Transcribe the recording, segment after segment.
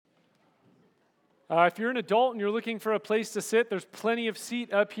If you're an adult and you're looking for a place to sit, there's plenty of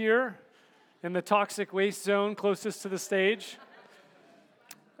seat up here in the toxic waste zone closest to the stage.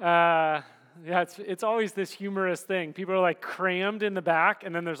 It's always this humorous thing. People are like crammed in the back,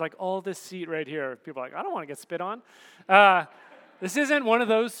 and then there's like all this seat right here. People are like, I don't want to get spit on. This isn't one of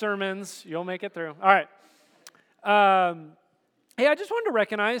those sermons. You'll make it through. All right. Hey, I just wanted to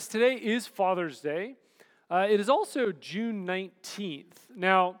recognize today is Father's Day. It is also June 19th.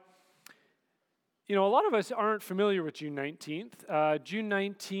 Now, a lot of us aren't familiar with June 19th. June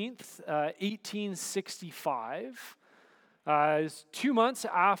 19th, 1865, is 2 months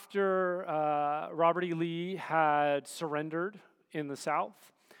after Robert E. Lee had surrendered in the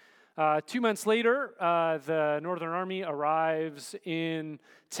South. 2 months later, the Northern Army arrives in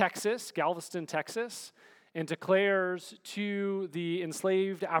Texas, Galveston, Texas, and declares to the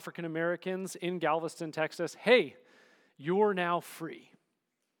enslaved African Americans in Galveston, Texas, hey, you're now free.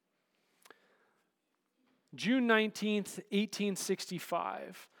 June 19th,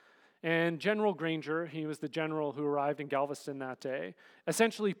 1865, and General Granger, he was the general who arrived in Galveston that day,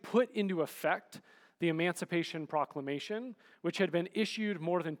 essentially put into effect the Emancipation Proclamation, which had been issued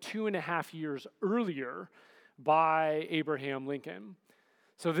more than 2.5 years earlier by Abraham Lincoln.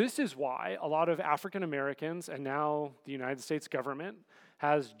 So this is why a lot of African Americans, and now the United States government,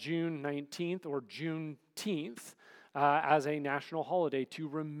 has June 19th or Juneteenth as a national holiday to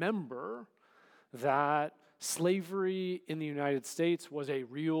remember that slavery in the United States was a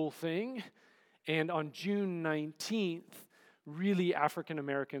real thing. And on June 19th, really African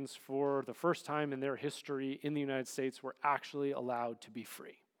Americans, for the first time in their history in the United States, were actually allowed to be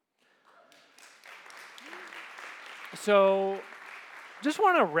free. So just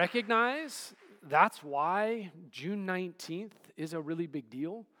want to recognize that's why June 19th is a really big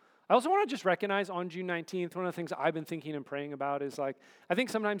deal. I also want to just recognize on June 19th, one of the things I've been thinking and praying about is I think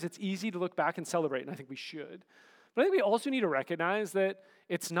sometimes it's easy to look back and celebrate, and I think we should. But I think we also need to recognize that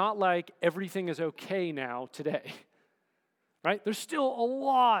it's not like everything is okay now today, right? There's still a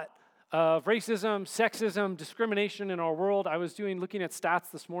lot of racism, sexism, discrimination in our world. I was looking at stats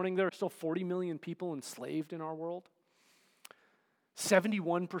this morning. There are still 40 million people enslaved in our world.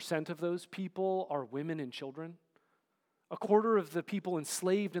 71% of those people are women and children. 1/4 of the people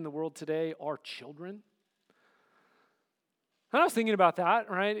enslaved in the world today are children. And I was thinking about that,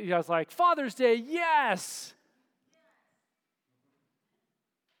 right? I was like, Father's Day, yes!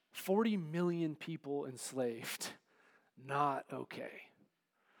 40 million people enslaved, not okay.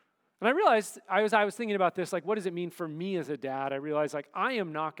 And I realized, I was thinking about this, what does it mean for me as a dad? I realized, I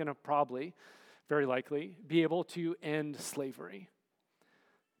am not going to probably, very likely, be able to end slavery.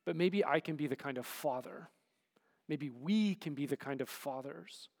 But maybe I can be the kind of father. Maybe we can be the kind of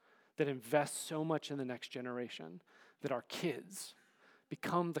fathers that invest so much in the next generation that our kids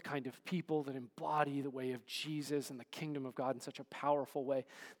become the kind of people that embody the way of Jesus and the kingdom of God in such a powerful way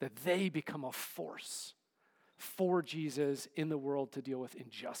that they become a force for Jesus in the world to deal with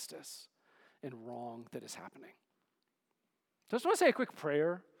injustice and wrong that is happening. So I just want to say a quick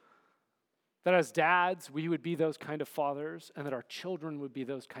prayer that as dads, we would be those kind of fathers and that our children would be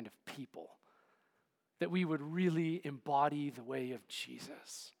those kind of people. That we would really embody the way of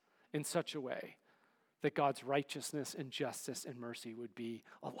Jesus in such a way that God's righteousness and justice and mercy would be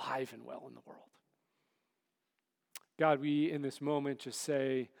alive and well in the world. God, we in this moment just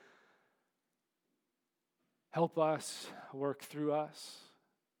say, help us, work through us.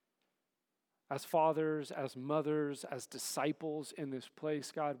 As fathers, as mothers, as disciples in this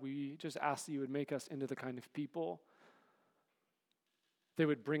place, God, we just ask that you would make us into the kind of people they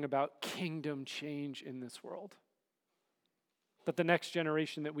would bring about kingdom change in this world. That the next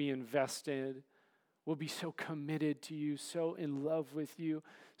generation that we invest in will be so committed to you, so in love with you,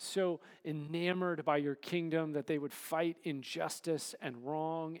 so enamored by your kingdom that they would fight injustice and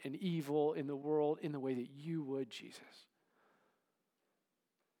wrong and evil in the world in the way that you would, Jesus.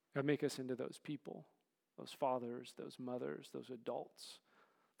 God, make us into those people, those fathers, those mothers, those adults,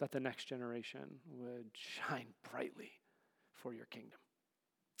 that the next generation would shine brightly for your kingdom.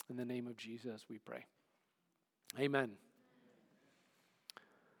 In the name of Jesus, we pray. Amen.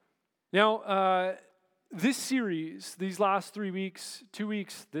 Now, this series, these last 3 weeks, 2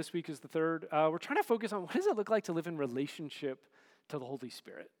 weeks, this week is the third, we're trying to focus on what does it look like to live in relationship to the Holy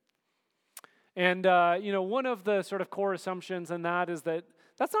Spirit. And, one of the sort of core assumptions in that is that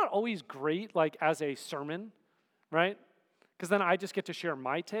that's not always great, as a sermon, right? Because then I just get to share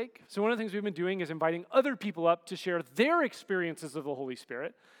my take. So one of the things we've been doing is inviting other people up to share their experiences of the Holy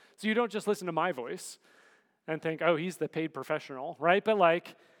Spirit. So you don't just listen to my voice and think, oh, he's the paid professional, right? But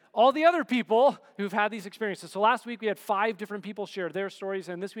all the other people who've had these experiences. So last week we had 5 different people share their stories,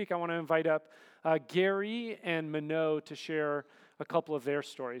 and this week I want to invite up Gary and Minot to share a couple of their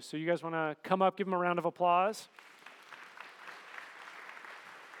stories. So you guys want to come up, give them a round of applause?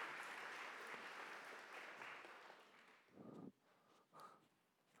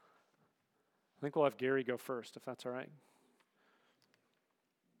 I think we'll have Gary go first, if that's all right.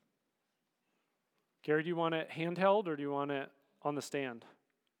 Gary, do you want it handheld or do you want it on the stand?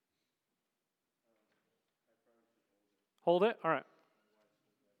 Hold it? All right.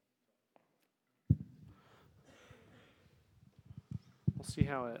 We'll see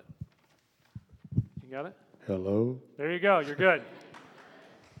how it... You got it? Hello. There you go. You're good.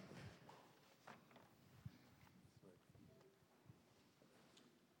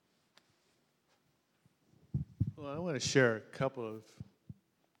 Well, I want to share a couple of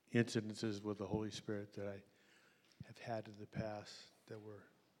incidences with the Holy Spirit that I have had in the past that were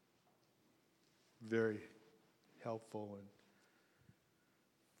very helpful and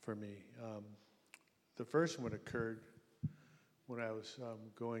for me. The first one occurred when I was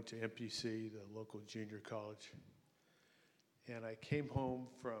going to MPC, the local junior college, and I came home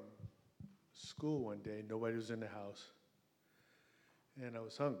from school one day. Nobody was in the house, and I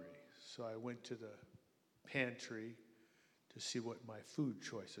was hungry, so I went to the pantry to see what my food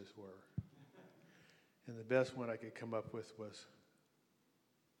choices were. And the best one I could come up with was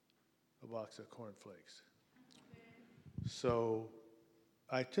a box of cornflakes. So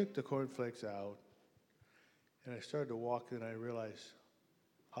I took the cornflakes out, and I started to walk, and I realized,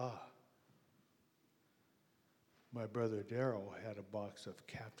 my brother Daryl had a box of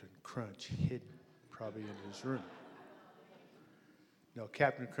Captain Crunch hidden probably in his room. Now,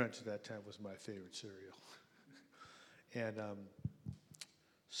 Captain Crunch at that time was my favorite cereal. And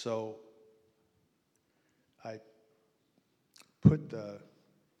so I put the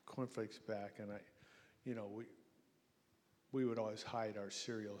cornflakes back, and we would always hide our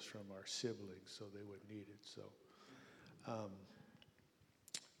cereals from our siblings so they wouldn't eat it. So I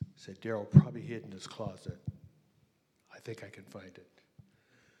said, Daryl probably hid in his closet. I think I can find it.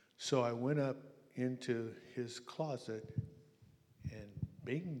 So I went up into his closet, and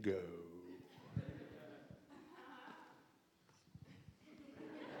bingo.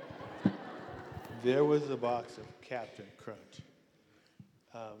 There was a box of Captain Crunch.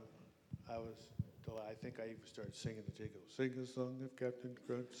 I think I even started singing the jingle. Sing a song of Captain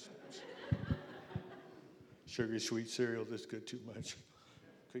Crunch. Sugary sweet cereal, this good too much.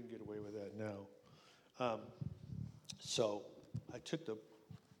 Couldn't get away with that now. So I took the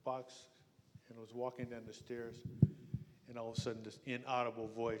box and was walking down the stairs, and all of a sudden this inaudible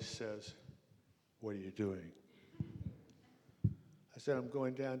voice says, "What are you doing?" I said, "I'm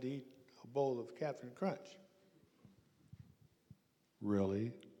going down to eat a bowl of Captain Crunch."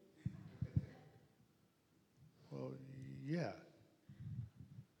 Really? Well, yeah.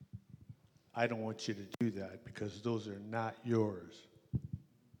 I don't want you to do that because those are not yours.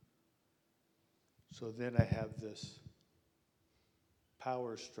 So then I have this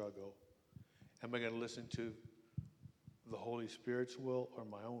power struggle. Am I going to listen to the Holy Spirit's will or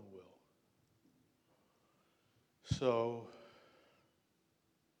my own will? So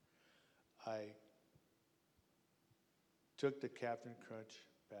I took the Captain Crunch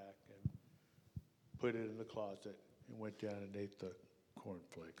back and put it in the closet and went down and ate the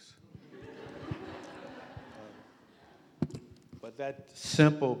cornflakes. But that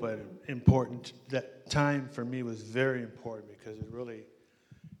simple but important, that time for me was very important because it really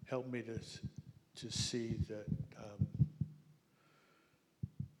helped me to see that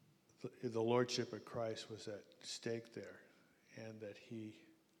the Lordship of Christ was at stake there, and that He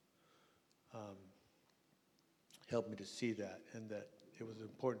helped me to see that, and that it was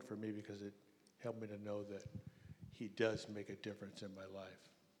important for me because it helped me to know that He does make a difference in my life,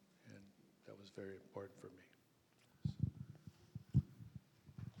 and that was very important for me.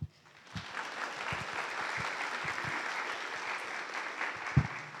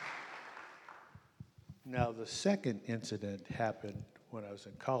 Now, the second incident happened when I was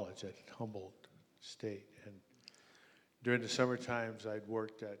in college at Humboldt State. And during the summer times, I'd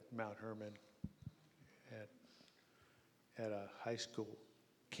worked at Mount Hermon at a high school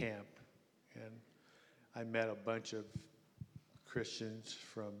camp. And I met a bunch of Christians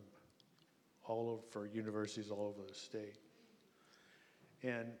from for universities all over the state.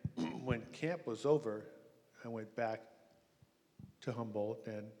 And when camp was over, I went back to Humboldt,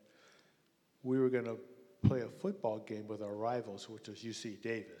 and we were going to play a football game with our rivals, which was UC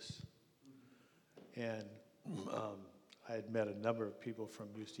Davis. And I had met a number of people from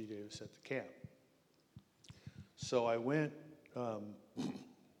UC Davis at the camp. So I went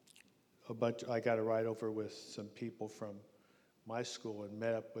I got a ride over with some people from my school and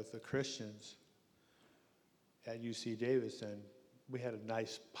met up with the Christians at UC Davis, and we had a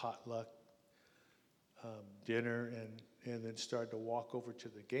nice potluck dinner, and then started to walk over to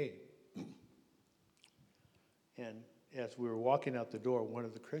the gate. And as we were walking out the door, one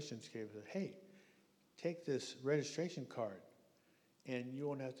of the Christians came and said, "Hey, take this registration card, and you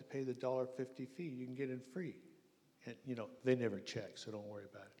won't have to pay the $1.50 fee. You can get in free." And, they never check, so don't worry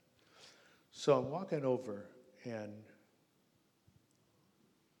about it. So I'm walking over, and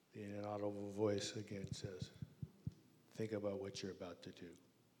the inaudible voice again says, "Think about what you're about to do."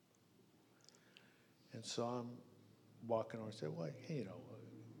 And so I'm walking over and say, "Well, hey,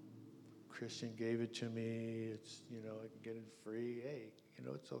 Christian gave it to me. It's, I can get it free. Hey,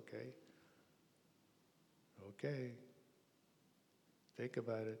 it's okay." "Okay. Think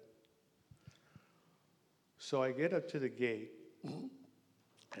about it." So I get up to the gate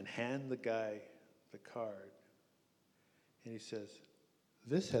and hand the guy the card. And he says,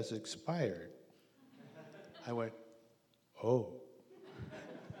 "This has expired." I went, "Oh."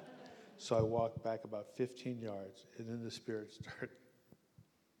 So I walked back about 15 yards, and then the Spirit started,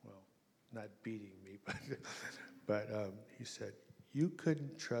 not beating me, but he said, "You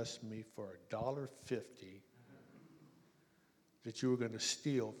couldn't trust me for $1.50 that you were going to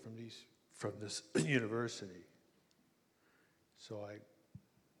steal from this university." So I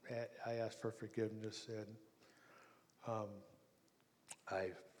asked for forgiveness, and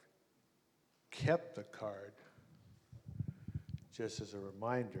I kept the card just as a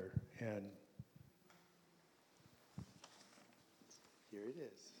reminder, and here it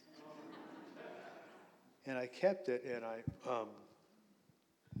is. And I kept it, and I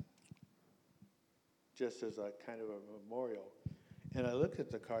just as a kind of a memorial. And I looked at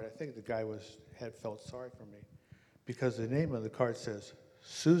the card. I think the guy had felt sorry for me, because the name of the card says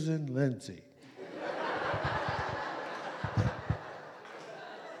Susan Lindsay.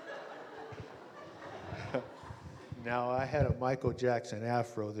 Now, I had a Michael Jackson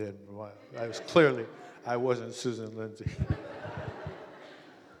afro then. I wasn't Susan Lindsay.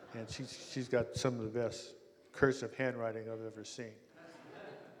 And she's got some of the best cursive handwriting I've ever seen.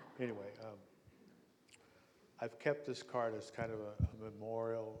 Anyway, I've kept this card as kind of a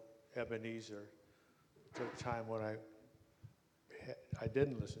memorial, Ebenezer, to a time when I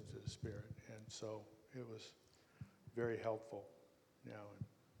didn't listen to the Spirit, and so it was very helpful now.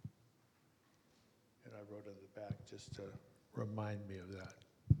 And I wrote on the back just to remind me of that.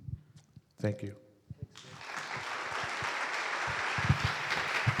 Thank you.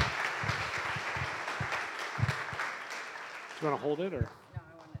 You want to hold it, or? No,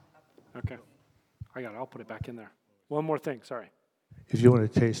 I want it up. Okay. I got it. I'll put it back in there. One more thing. Sorry. If you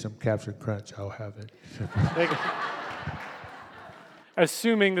want to taste some Captain Crunch, I'll have it. Thank you.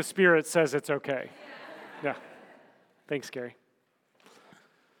 Assuming the Spirit says it's okay. Yeah. Thanks, Gary.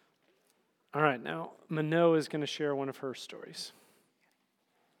 All right, now Mano is going to share one of her stories.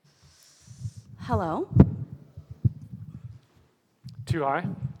 Hello. Too high?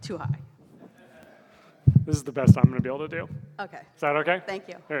 Too high. This is the best I'm going to be able to do. Okay. Is that okay? Thank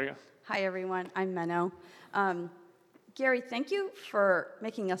you. There you go. Hi, everyone. I'm Menno. Gary, thank you for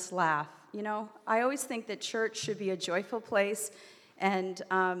making us laugh. I always think that church should be a joyful place, and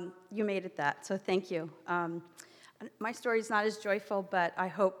you made it that, so thank you. My story's not as joyful, but I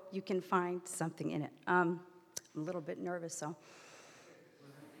hope you can find something in it. I'm a little bit nervous, so.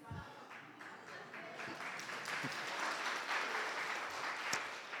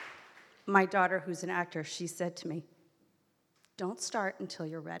 My daughter, who's an actor, she said to me, "Don't start until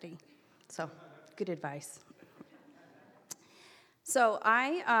you're ready." So, good advice. So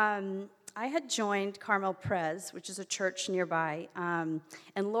I had joined Carmel Pres, which is a church nearby, and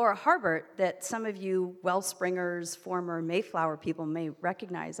Laura Harbert, that some of you Wellspringers, former Mayflower people may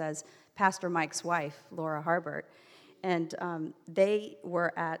recognize as Pastor Mike's wife, Laura Harbert. And they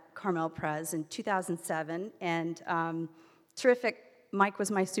were at Carmel Pres in 2007, and terrific. Mike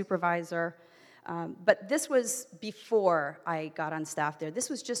was my supervisor, but this was before I got on staff there. This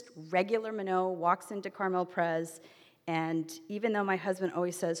was just regular Mano, walks into Carmel Pres, and even though my husband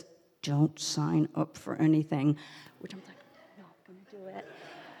always says, "Don't sign up for anything," which I'm like, "No, I'm going to do it."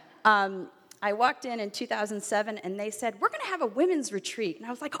 I walked in 2007, and they said, "We're going to have a women's retreat." And I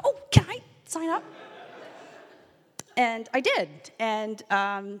was like, "Oh, can I sign up?" And I did. And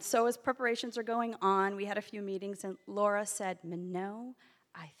so as preparations are going on, we had a few meetings, and Laura said, "Mano,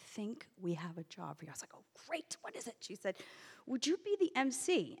 I think we have a job for you." I was like, "Oh, great. What is it?" She said, "Would you be the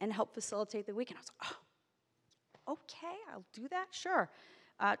MC and help facilitate the weekend?" I was like, "Oh, okay, I'll do that, sure."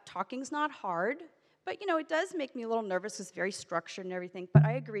 Talking's not hard, But, it does make me a little nervous. It's very structured and everything. But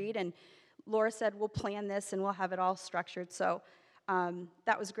I agreed, and Laura said, we'll plan this, and we'll have it all structured. So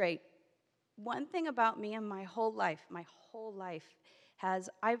that was great. One thing about me and my whole life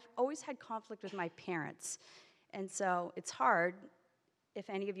I've always had conflict with my parents. And so it's hard. If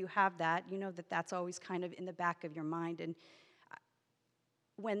any of you have that, you know that that's always kind of in the back of your mind. And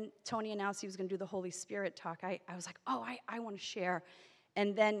when Tony announced he was going to do the Holy Spirit talk, I was like, oh, I want to share.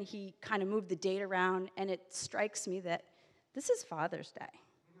 And then he kind of moved the date around, and it strikes me that this is Father's Day.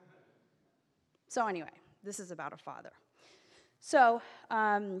 So anyway, this is about a father. So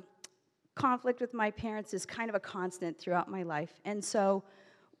conflict with my parents is kind of a constant throughout my life. And so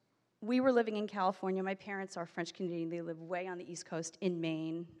we were living in California. My parents are French Canadian. They live way on the East Coast in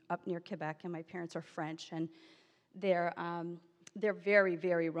Maine, up near Quebec, and my parents are French, and they're very,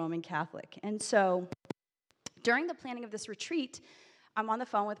 very Roman Catholic. And so during the planning of this retreat, I'm on the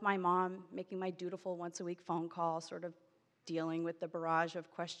phone with my mom, making my dutiful once-a-week phone call, sort of dealing with the barrage of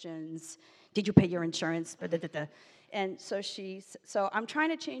questions. Did you pay your insurance? And so I'm trying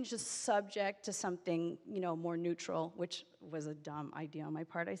to change the subject to something, more neutral, which was a dumb idea on my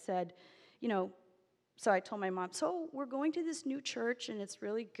part. I said, so I told my mom, so we're going to this new church, and it's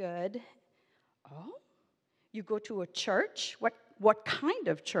really good. Oh, you go to a church? What kind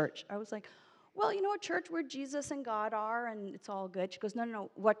of church? I was like, well, a church where Jesus and God are, and it's all good. She goes,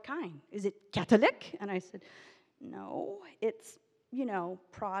 no, what kind? Is it Catholic? And I said, no, it's,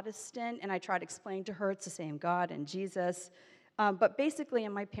 Protestant. And I tried to explain to her it's the same God and Jesus. But basically,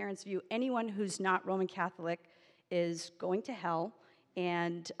 in my parents' view, anyone who's not Roman Catholic is going to hell,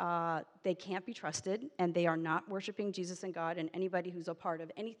 and they can't be trusted, and they are not worshiping Jesus and God, and anybody who's a part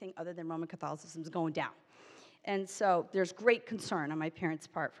of anything other than Roman Catholicism is going down. And so there's great concern on my parents'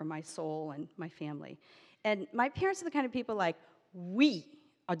 part for my soul and my family. And my parents are the kind of people like, we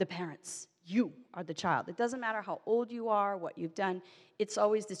are the parents. You are the child. It doesn't matter how old you are, what you've done. It's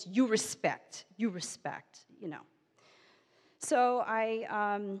always this, you respect. So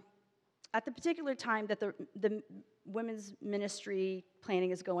at the particular time that the women's ministry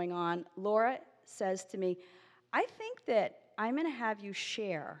planning is going on, Laura says to me, I think that I'm going to have you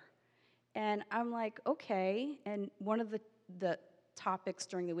share. And I'm like, okay. And one of the topics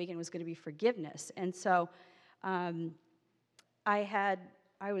during the weekend was going to be forgiveness. And so I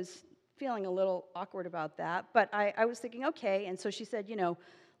was feeling a little awkward about that, but I was thinking, okay. And so she said,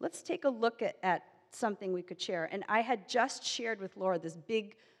 let's take a look at something we could share. And I had just shared with Laura this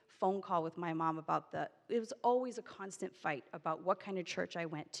big phone call with my mom about it was always a constant fight about what kind of church I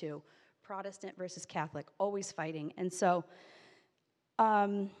went to, Protestant versus Catholic, always fighting. And so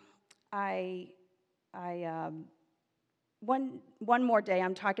one more day,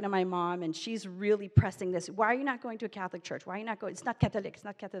 I'm talking to my mom, and she's really pressing this. Why are you not going to a Catholic church? Why are you not going? It's not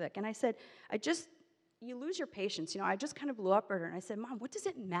Catholic. And I said, you lose your patience. I just kind of blew up at her, and I said, Mom, what does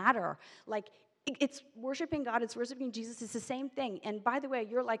it matter? Like, it's worshiping God. It's worshiping Jesus. It's the same thing. And by the way,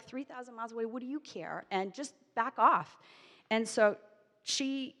 you're like 3,000 miles away. What do you care? And just back off. And so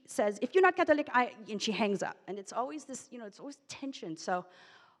she says, if you're not Catholic, and she hangs up. And it's always this, it's always tension. So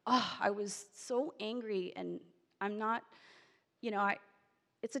I was so angry, and I'm not,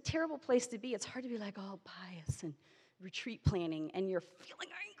 it's a terrible place to be. It's hard to be like all pious and retreat planning, and you're feeling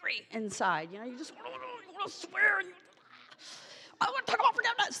angry inside. You just want to swear, and I want to talk about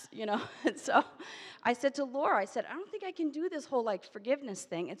forgiveness, And so I said to Laura, I don't think I can do this whole forgiveness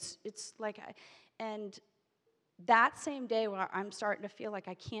thing. It's like, and that same day when I'm starting to feel like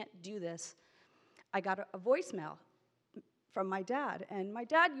I can't do this, I got a voicemail from my dad. And my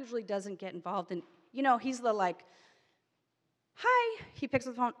dad usually doesn't get involved in, he's the hi. He picks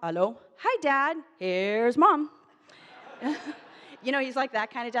up the phone, hello, hi, Dad, here's Mom. He's like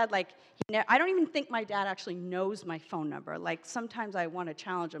that kind of dad. I don't even think my dad actually knows my phone number. Sometimes I want to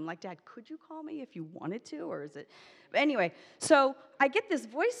challenge him, Dad, could you call me if you wanted to, or is it? But anyway, so I get this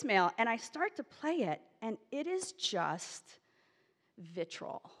voicemail, and I start to play it, and it is just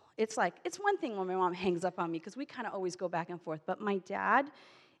vitriol. It's one thing when my mom hangs up on me, because we kind of always go back and forth, but my dad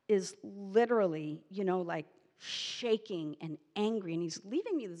is literally, shaking and angry, and he's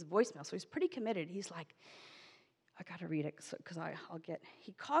leaving me this voicemail, so he's pretty committed. He's like, I got to read it, because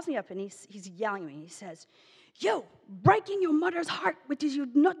he calls me up, and he's yelling at me. He says, you, breaking your mother's heart because you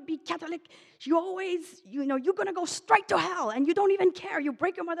not be Catholic, you always, you're going to go straight to hell, and you don't even care. You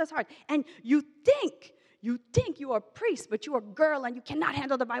break your mother's heart, and you think you are a priest, but you're a girl, and you cannot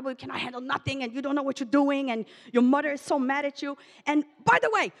handle the Bible, you cannot handle nothing, and you don't know what you're doing, and your mother is so mad at you. And by the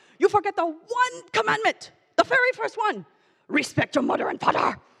way, you forget the one commandment, the very first one, respect your mother and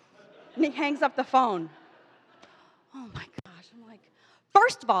father. And he hangs up the phone. Oh my gosh, I'm like,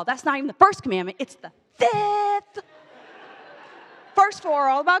 first of all, that's not even the first commandment, it's the fifth. First four,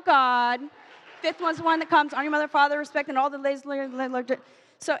 all about God. Fifth one's the one that comes, honor your mother, father, respect, and all the ladies.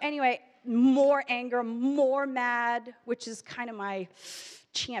 So anyway, more anger, more mad, which is kind of my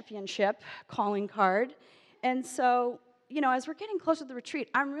championship calling card. And so, as we're getting closer to the retreat,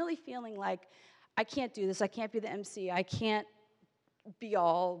 I'm really feeling like I can't do this. I can't be the MC. I can't be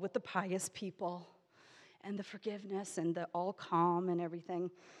all with the pious people and the forgiveness and the all calm and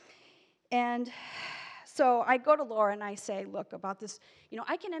everything. And so I go to Laura and I say, look, about this,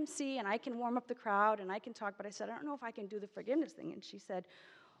 I can MC and I can warm up the crowd and I can talk, but I said, I don't know if I can do the forgiveness thing. And she said,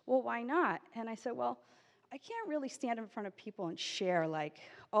 well, why not? And I said, well, I can't really stand in front of people and share, like,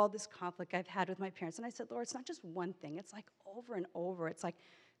 all this conflict I've had with my parents. And I said, Laura, it's not just one thing. It's like over and over. It's like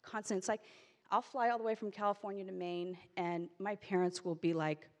constant. It's like I'll fly all the way from California to Maine, and my parents will be,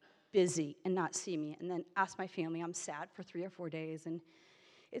 like, busy and not see me, and then ask my family. I'm sad for 3 or 4 days, and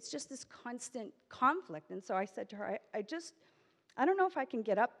it's just this constant conflict. And so I said to her, I don't know if I can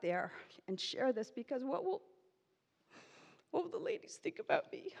get up there and share this, because what will the ladies think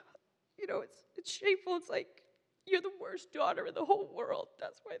about me? It's shameful. It's like, you're the worst daughter in the whole world.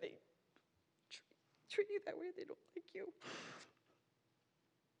 That's why they treat you that way. They don't like you.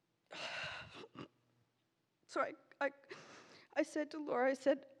 So I said to Laura,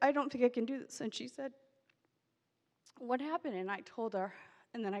 I don't think I can do this. And she said, what happened? And I told her,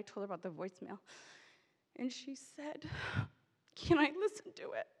 and then I told her about the voicemail. And she said, can I listen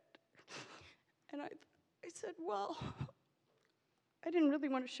to it? And I said, well, I didn't really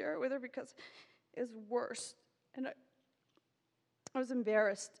want to share it with her because it was worse. And I was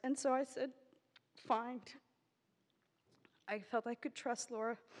embarrassed. And so I said, fine. I felt I could trust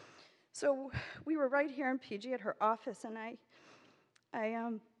Laura. So we were right here in PG at her office, and I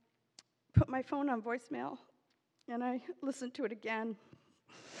put my phone on voicemail, and I listened to it again.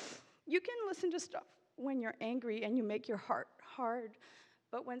 You can listen to stuff when you're angry and you make your heart hard,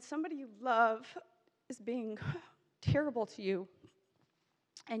 but when somebody you love is being terrible to you,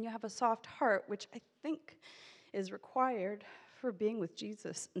 and you have a soft heart, which I think is required for being with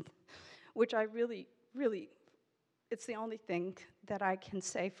Jesus, which I really, really, it's the only thing that I can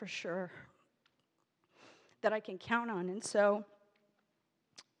say for sure that I can count on. And so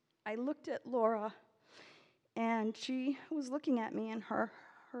I looked at Laura, and she was looking at me, and her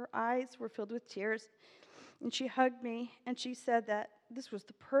eyes were filled with tears, and she hugged me, and she said that this was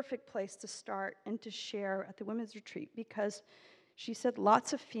the perfect place to start and to share at the women's retreat, because she said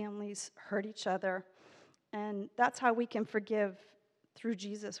lots of families hurt each other, and that's how we can forgive through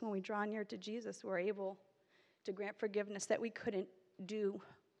Jesus. When we draw near to Jesus, we're able to grant forgiveness that we couldn't do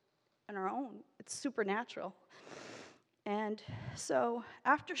on our own. It's supernatural. And so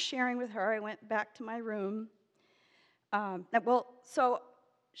after sharing with her, I went back to my room. So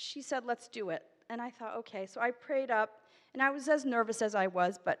she said, let's do it. And I thought, okay. So I prayed up, and I was as nervous as I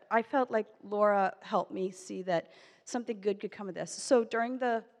was, but I felt like Laura helped me see that something good could come of this. So during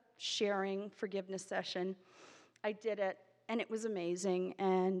the sharing forgiveness session, I did it, and it was amazing,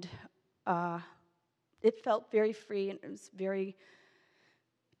 and it felt very free, and it was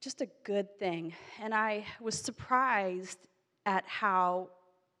just a good thing. And I was surprised at how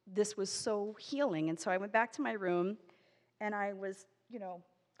this was so healing. And so I went back to my room, and I was,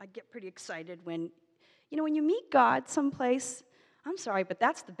 I get pretty excited when you meet God someplace. I'm sorry, but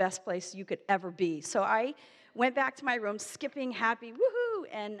that's the best place you could ever be. So I went back to my room, skipping, happy, woohoo,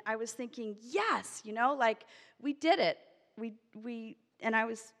 and I was thinking, yes, we did it. And I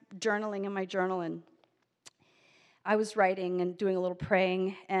was journaling in my journal, and I was writing and doing a little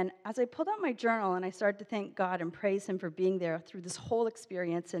praying, and as I pulled out my journal and I started to thank God and praise Him for being there through this whole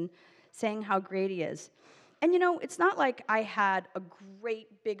experience and saying how great He is. And it's not like I had a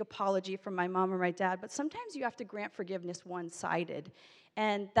great big apology from my mom or my dad, but sometimes you have to grant forgiveness one-sided.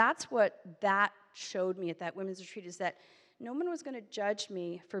 And that's what that showed me at that women's retreat, is that no one was going to judge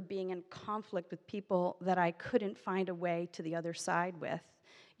me for being in conflict with people that I couldn't find a way to the other side with,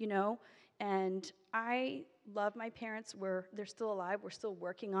 And I love my parents. They're still alive. We're still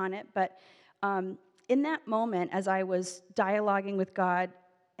working on it. But in that moment, as I was dialoguing with God,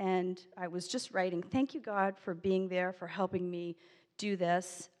 and I was just writing, thank you, God, for being there, for helping me do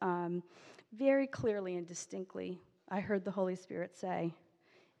this, very clearly and distinctly, I heard the Holy Spirit say,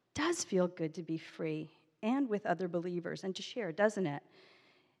 it does feel good to be free and with other believers and to share, doesn't it?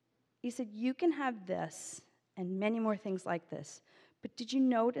 He said, you can have this and many more things like this. But did you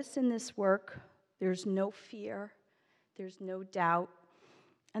notice in this work, there's no fear, there's no doubt,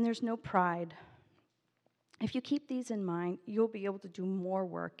 and there's no pride. If you keep these in mind, you'll be able to do more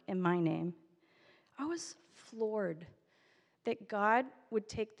work in my name. I was floored that God would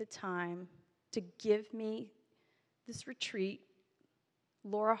take the time to give me this retreat,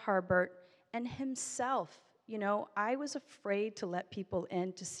 Laura Harbert, and himself. You know, I was afraid to let people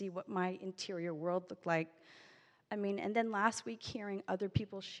in to see what my interior world looked like. I mean, and then last week hearing other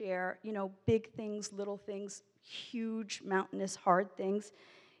people share, you know, big things, little things, huge, mountainous, hard things.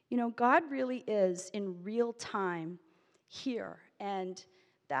 You know, God really is in real time here. And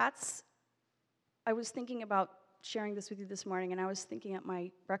I was thinking about sharing this with you this morning, and I was thinking at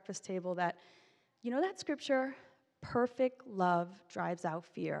my breakfast table that, you know that scripture, perfect love drives out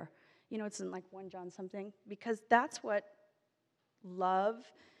fear. You know, it's in like 1 John something, because that's what love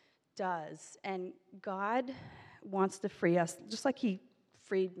does. And God wants to free us, just like he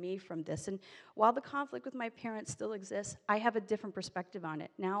freed me from this. And while the conflict with my parents still exists, I have a different perspective on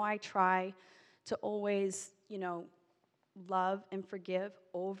it. Now I try to always, you know, love and forgive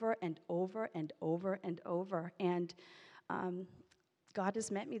over and over and over and over. And God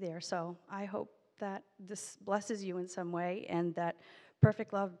has met me there. So I hope that this blesses you in some way, and that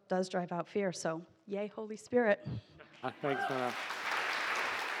perfect love does drive out fear. So yay, Holy Spirit. Thanks for that.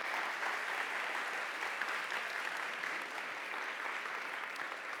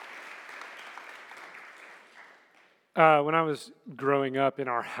 When I was growing up in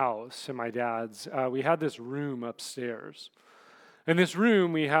our house, in my dad's, we had this room upstairs. In this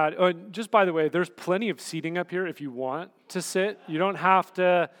room, we had, just by the way, there's plenty of seating up here if you want to sit. You don't have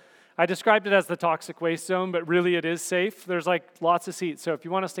to, I described it as the toxic waste zone, but really it is safe. There's like lots of seats. So if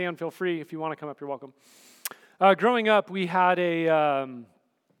you want to stand, feel free. If you want to come up, you're welcome. Growing up, we had a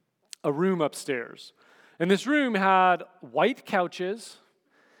room upstairs. And this room had white couches,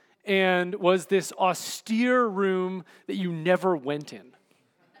 and was this austere room that you never went in.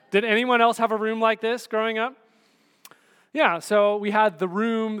 Did anyone else have a room like this growing up? Yeah, so we had the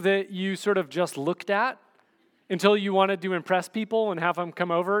room that you sort of just looked at until you wanted to impress people and have them come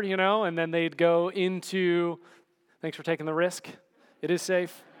over, you know, and then they'd go into, thanks for taking the risk, it is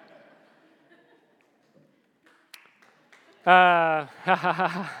safe.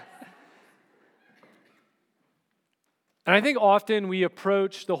 And I think often we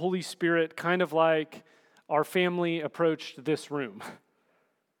approach the Holy Spirit kind of like our family approached this room.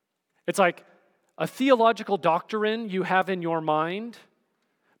 It's like a theological doctrine you have in your mind,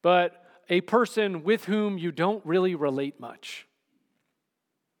 but a person with whom you don't really relate much.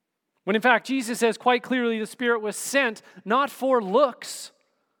 When in fact, Jesus says quite clearly the Spirit was sent not for looks,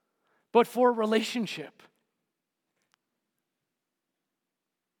 but for relationship.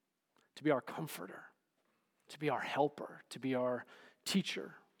 To be our comforter, to be our helper, to be our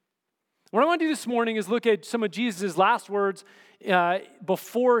teacher. What I want to do this morning is look at some of Jesus' last words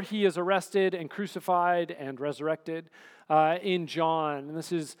before he is arrested and crucified and resurrected in John. And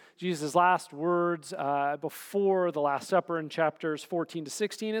this is Jesus' last words before the Last Supper in chapters 14 to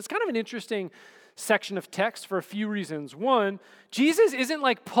 16. It's kind of an interesting section of text for a few reasons. One, Jesus isn't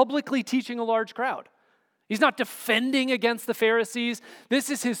like publicly teaching a large crowd. He's not defending against the Pharisees. This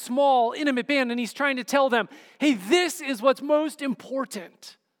is his small, intimate band, and he's trying to tell them, hey, this is what's most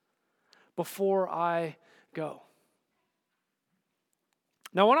important before I go.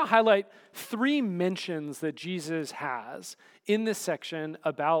 Now, I want to highlight 3 mentions that Jesus has in this section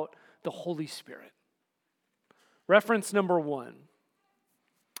about the Holy Spirit. Reference number 1.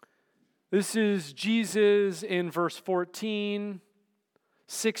 This is Jesus in verse 14,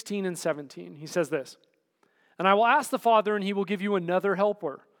 16, and 17. He says this, "And I will ask the Father, and he will give you another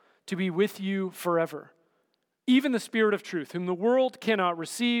helper to be with you forever, even the Spirit of truth, whom the world cannot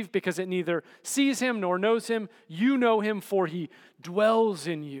receive because it neither sees him nor knows him. You know him, for he dwells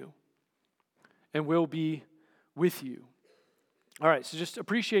in you and will be with you." All right, so just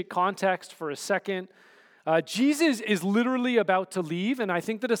appreciate context for a second. Jesus is literally about to leave, and I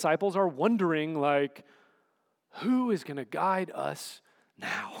think the disciples are wondering, like, who is going to guide us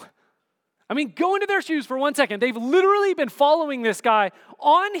now? I mean, go into their shoes for 1 second. They've literally been following this guy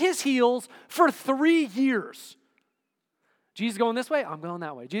on his heels for 3 years. Jesus going this way, I'm going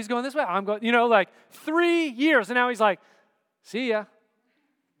that way. Jesus going this way, I'm going, like 3 years. And now he's like, see ya.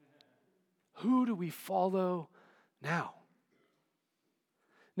 Who do we follow now?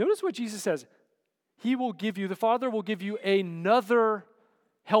 Notice what Jesus says. He will give you, the Father will give you another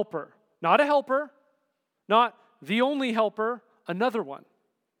helper. Not a helper, not the only helper, another one.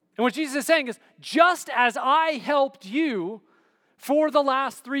 And what Jesus is saying is, just as I helped you for the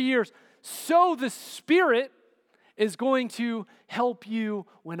last 3 years, so the Spirit is going to help you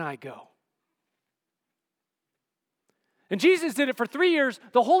when I go. And Jesus did it for 3 years.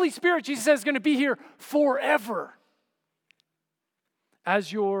 The Holy Spirit, Jesus says, is going to be here forever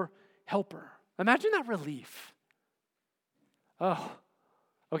as your helper. Imagine that relief. Oh,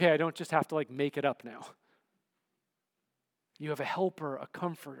 Okay, I don't just have to like make it up now. You have a helper, a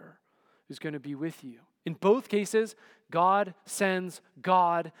comforter who's going to be with you. In both cases, God sends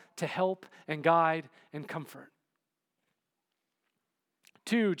God to help and guide and comfort.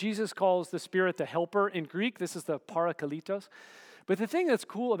 2, Jesus calls the Spirit the helper. In Greek, this is the parakletos. But the thing that's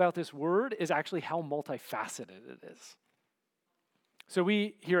cool about this word is actually how multifaceted it is. So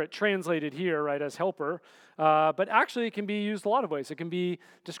we hear it translated here, right, as helper, but actually it can be used a lot of ways. It can be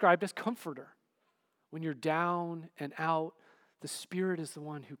described as comforter. When you're down and out, the Spirit is the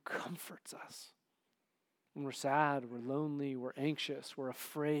one who comforts us. When we're sad, we're lonely, we're anxious, we're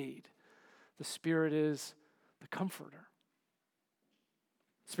afraid, the Spirit is the comforter.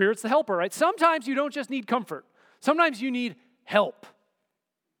 Spirit's the helper, right? Sometimes you don't just need comfort. Sometimes you need help.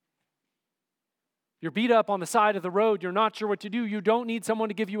 You're beat up on the side of the road. You're not sure what to do. You don't need someone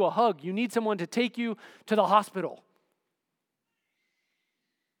to give you a hug. You need someone to take you to the hospital.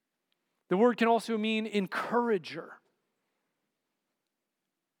 The word can also mean encourager.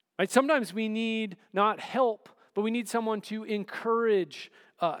 Right? Sometimes we need not help, but we need someone to encourage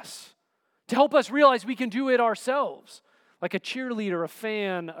us, to help us realize we can do it ourselves, like a cheerleader, a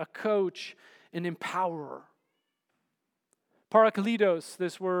fan, a coach, an empowerer. Parakletos,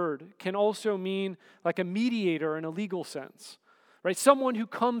 this word, can also mean like a mediator in a legal sense, right? Someone who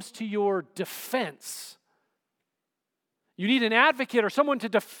comes to your defense. You need an advocate or someone to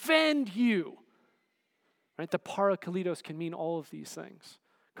defend you, right? The parakletos can mean all of these things: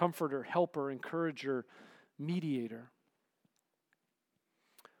 comforter, helper, encourager, mediator.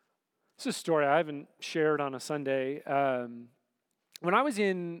 This is a story I haven't shared on a Sunday. When I was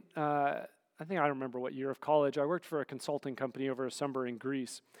in I think I remember what year of college, I worked for a consulting company over a summer in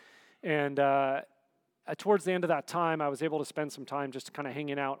Greece. And towards the end of that time, I was able to spend some time just kind of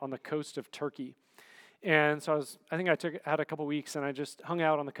hanging out on the coast of Turkey. And so I had a couple weeks, and I just hung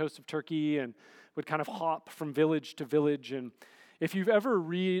out on the coast of Turkey and would kind of hop from village to village. And if you've ever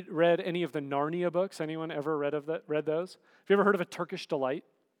read any of the Narnia books, anyone ever read those? Have you ever heard of a Turkish delight?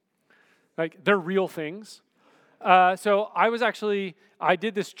 Like, they're real things. So I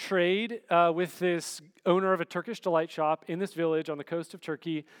did this trade with this owner of a Turkish delight shop in this village on the coast of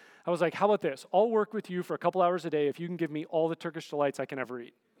Turkey. I was like, how about this? I'll work with you for a couple hours a day if you can give me all the Turkish delights I can ever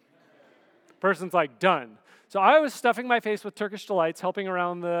eat. Person's like, done. So I was stuffing my face with Turkish delights, helping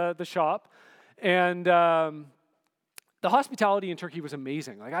around the shop. And the hospitality in Turkey was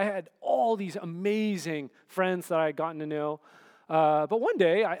amazing. Like, I had all these amazing friends that I had gotten to know. But one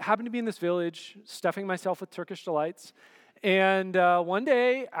day, I happened to be in this village, stuffing myself with Turkish delights. And one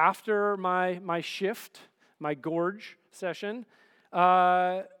day, after my shift, my gorge session,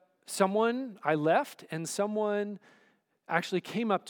 I left, and someone actually came up